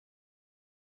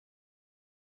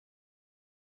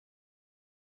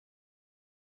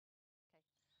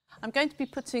I'm going to be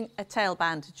putting a tail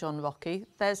bandage on Rocky.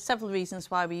 There's several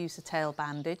reasons why we use a tail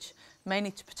bandage,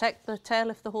 mainly to protect the tail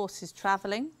if the horse is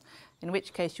travelling, in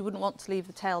which case you wouldn't want to leave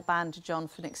the tail bandage on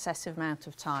for an excessive amount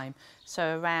of time.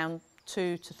 So around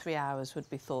 2 to 3 hours would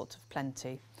be thought of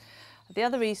plenty. The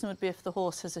other reason would be if the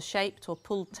horse has a shaped or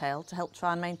pulled tail, to help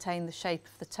try and maintain the shape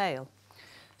of the tail.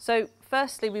 So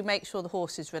firstly, we make sure the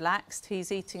horse is relaxed.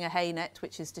 He's eating a hay net,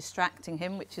 which is distracting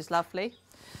him, which is lovely.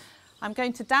 I'm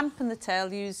going to dampen the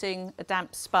tail using a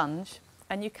damp sponge,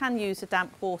 and you can use a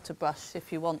damp water brush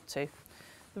if you want to.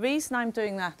 The reason I'm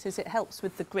doing that is it helps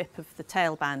with the grip of the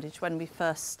tail bandage when we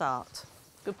first start.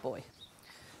 Good boy.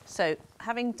 So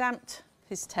having damped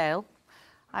his tail,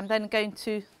 I'm then going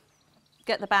to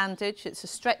get the bandage. It's a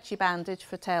stretchy bandage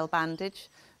for a tail bandage.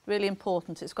 Really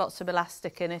important, it's got some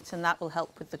elastic in it and that will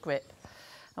help with the grip.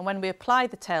 And when we apply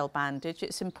the tail bandage,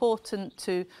 it's important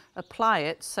to apply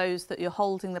it so that you're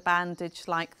holding the bandage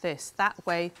like this. That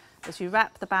way, as you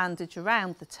wrap the bandage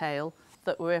around the tail,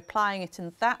 that we're applying it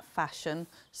in that fashion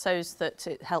so that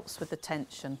it helps with the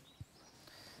tension.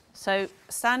 So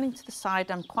standing to the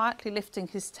side, I'm quietly lifting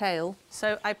his tail.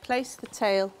 So I place the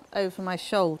tail over my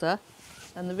shoulder,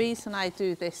 and the reason I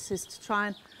do this is to try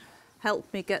and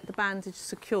help me get the bandage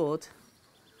secured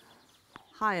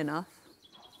high enough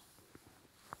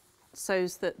so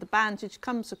that the bandage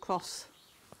comes across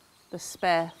the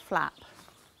spare flap,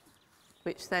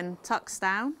 which then tucks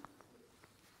down,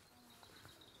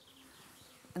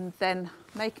 and then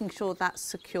making sure that's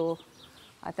secure,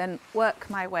 I then work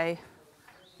my way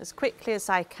as quickly as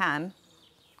I can,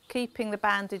 keeping the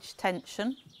bandage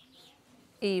tension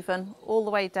even all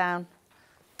the way down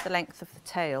the length of the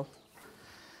tail.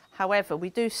 However, we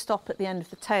do stop at the end of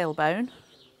the tailbone,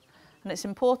 and it's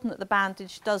important that the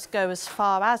bandage does go as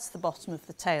far as the bottom of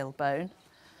the tailbone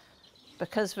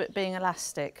because of it being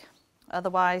elastic.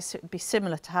 Otherwise, it would be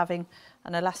similar to having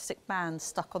an elastic band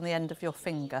stuck on the end of your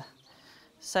finger.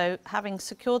 So having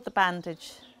secured the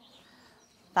bandage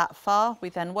that far, we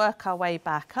then work our way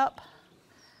back up,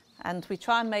 and we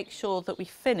try and make sure that we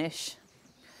finish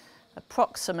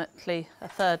approximately a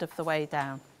third of the way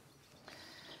down.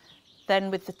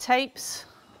 Then with the tapes,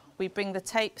 we bring the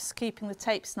tapes, keeping the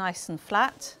tapes nice and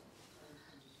flat.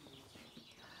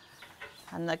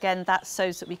 And again, that's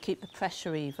so that we keep the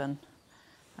pressure even.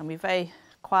 And we very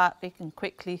quietly and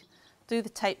quickly do the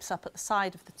tapes up at the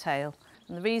side of the tail.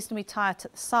 And the reason we tie it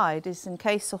at the side is in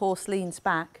case the horse leans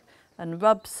back and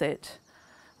rubs it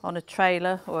on a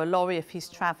trailer or a lorry if he's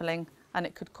travelling, and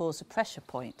it could cause a pressure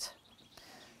point.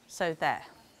 So there.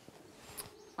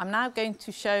 I'm now going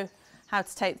to show how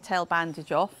to take the tail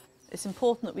bandage off. It's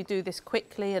important that we do this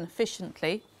quickly and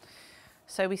efficiently.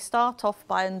 So we start off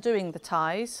by undoing the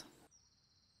ties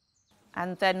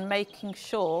and then making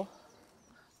sure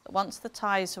that once the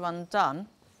ties are undone,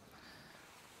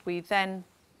 we then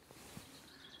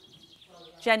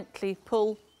gently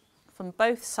pull from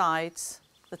both sides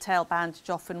the tail bandage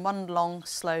off in one long,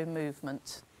 slow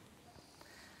movement.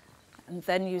 And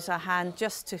then use our hand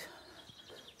just to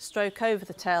stroke over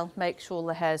the tail, make sure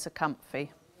the hairs are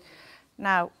comfy.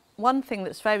 Now, one thing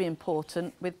that's very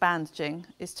important with bandaging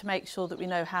is to make sure that we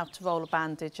know how to roll a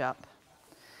bandage up.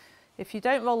 If you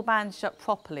don't roll the bandage up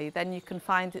properly, then you can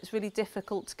find it's really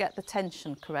difficult to get the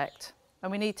tension correct,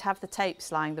 and we need to have the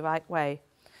tapes lying the right way.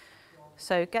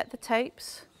 So get the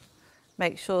tapes,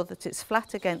 make sure that it's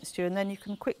flat against you, and then you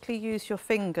can quickly use your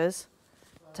fingers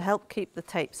to help keep the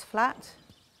tapes flat,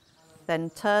 then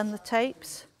turn the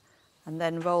tapes, and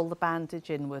then roll the bandage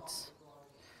inwards.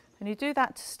 And you do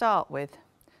that to start with.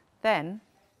 Then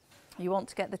you want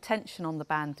to get the tension on the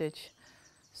bandage.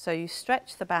 So you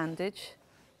stretch the bandage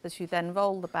as you then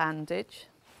roll the bandage,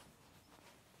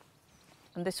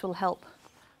 and this will help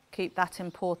keep that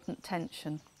important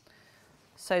tension.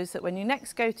 So that when you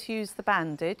next go to use the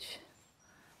bandage,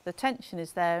 the tension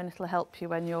is there and it'll help you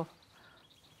when you're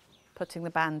putting the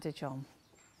bandage on.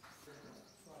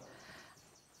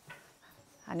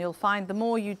 And you'll find the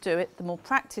more you do it, the more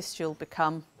practiced you'll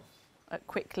become at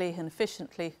quickly and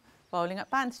efficiently rolling up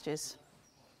bandages.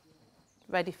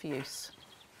 Ready for use.